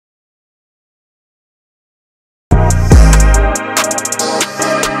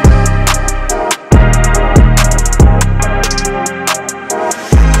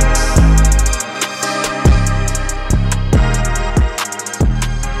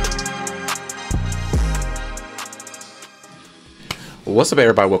What's up,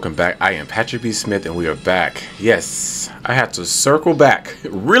 everybody? Welcome back. I am Patrick B. Smith, and we are back. Yes, I had to circle back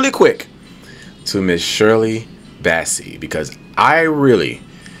really quick to Miss Shirley Bassey because I really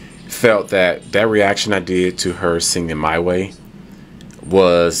felt that reaction I did to her singing My Way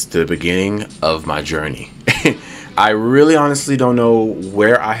was the beginning of my journey. I really honestly don't know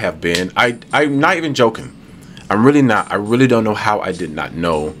where I have been. I'm not even joking. I'm really not. I really don't know how I did not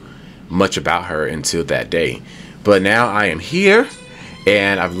know much about her until that day. But now I am here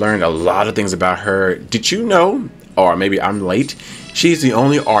and I've learned a lot of things about her. Did you know, or maybe I'm late, she's the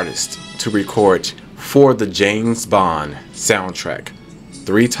only artist to record for the James Bond soundtrack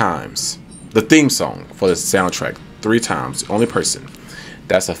 3 times. The theme song for the soundtrack 3 times. The only person.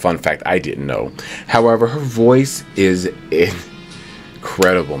 That's a fun fact I didn't know. However, her voice is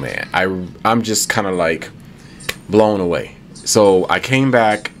incredible, man. I'm just kind of like blown away. So I came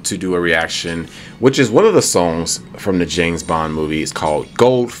back to do a reaction, which is one of the songs from the James Bond movie. It's called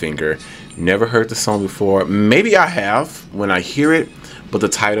Goldfinger. Never heard the song before. Maybe I have when I hear it, but the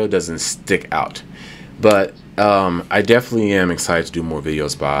title doesn't stick out. But I definitely am excited to do more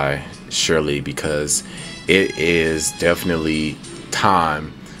videos by Shirley because it is definitely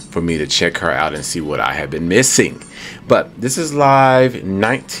time for me to check her out and see what I have been missing. But this is live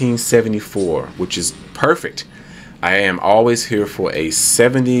 1974, which is perfect. I am always here for a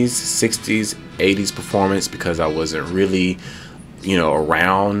 70s, 60s, 80s performance because I wasn't really,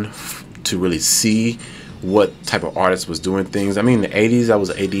 around to really see what type of artist was doing things. I mean, the 80s, I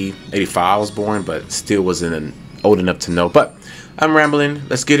was 85 I was born, but still wasn't old enough to know. But I'm rambling.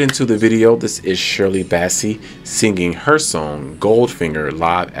 Let's get into the video. This is Shirley Bassey singing her song Goldfinger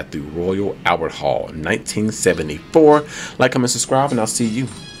live at the Royal Albert Hall, 1974. Like, comment, subscribe, and I'll see you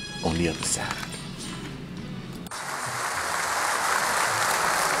on the other side.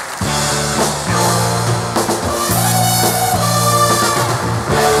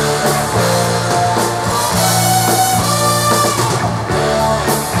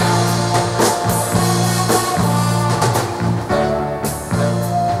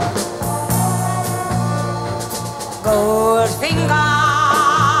 Goldfinger,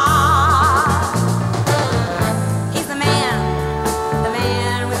 he's the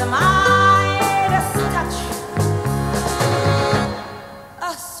man with the Midas touch, a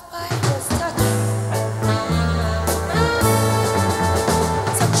spider's touch.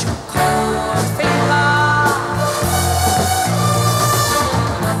 Such a cold finger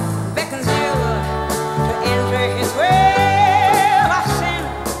beckons you to enter his web of sin.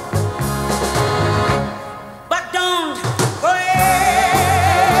 But don't go ahead.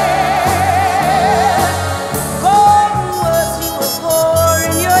 Golden words he will pour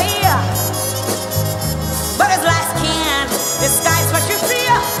in your ear, but his lies can't disguise what you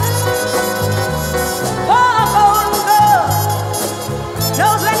fear. For a golden girl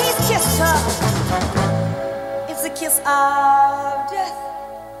knows when he's kissed her, it's a kiss of death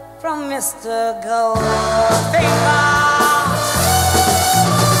from Mr. Goldfinger.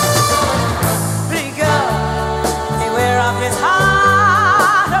 His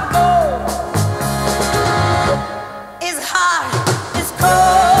heart of gold, his heart is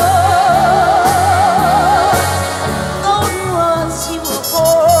cold. Golden words he will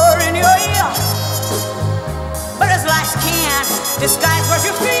pour in your ear, but his lies can't disguise what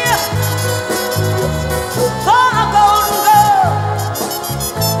you fear. For a golden girl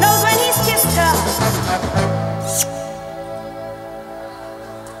knows when he's kissed her,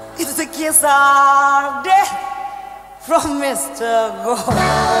 it's a kiss of death from Mr. Goldfinger.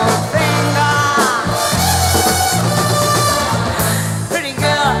 Pretty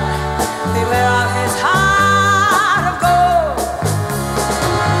girl, beware of his heart of gold.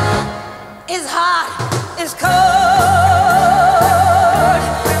 His heart is cold.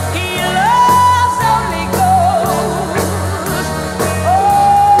 He loves only gold. Only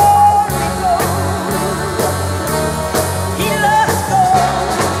gold. He loves gold. He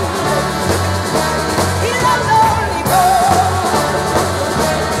loves only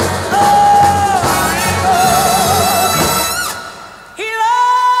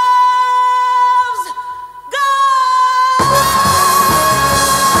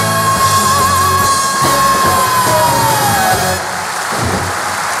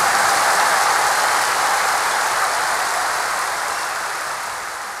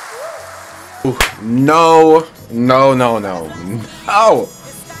No.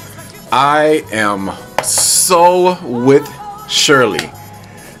 I am so with Shirley.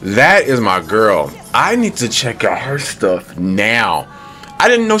 That is my girl. I need to check out her stuff now. I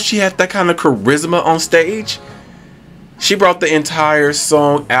didn't know she had that kind of charisma on stage. She brought the entire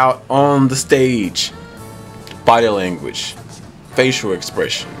song out on the stage. Body language, facial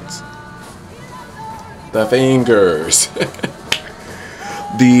expressions, the fingers,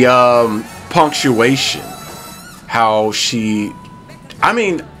 the punctuation, how she, I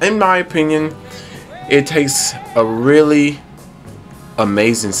mean, in my opinion, it takes a really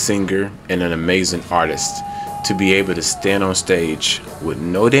amazing singer and an amazing artist to be able to stand on stage with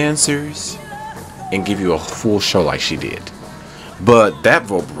no dancers and give you a full show like she did. But that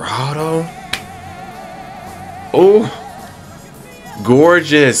vibrato, oh,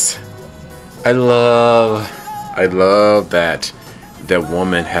 gorgeous. I love that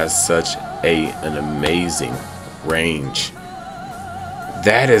woman has such an amazing range.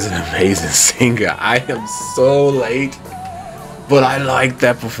 That is an amazing singer. I am so late, but I like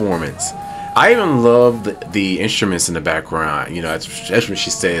that performance. I even love the instruments in the background. You know, that's when she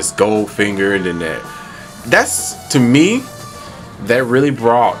says Goldfinger, and then that's, to me, that really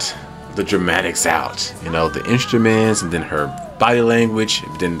brought the dramatics out. You know, the instruments, and then her body language,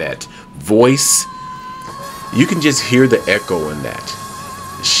 and then that voice. You can just hear the echo in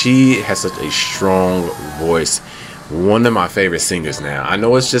that. She has such a strong voice. One of my favorite singers now. I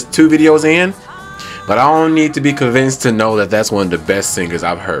know it's just 2 videos in, but I don't need to be convinced to know that that's one of the best singers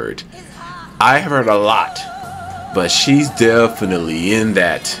I've heard. I have heard a lot, but she's definitely in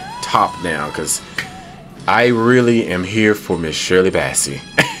that top now, because I really am here for Miss Shirley Bassey.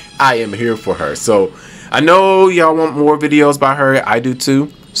 I am here for her. So I know y'all want more videos by her. I do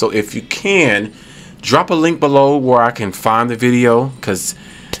too. So if you can, drop a link below where I can find the video, because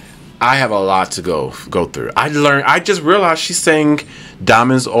I have a lot to go through. I just realized she sang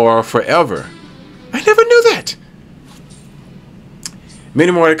Diamonds Are Forever. I never knew that.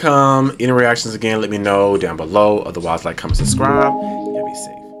 Many more to come. Any reactions again, let me know down below. Otherwise, like, comment, subscribe. Y'all be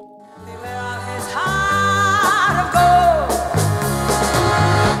safe.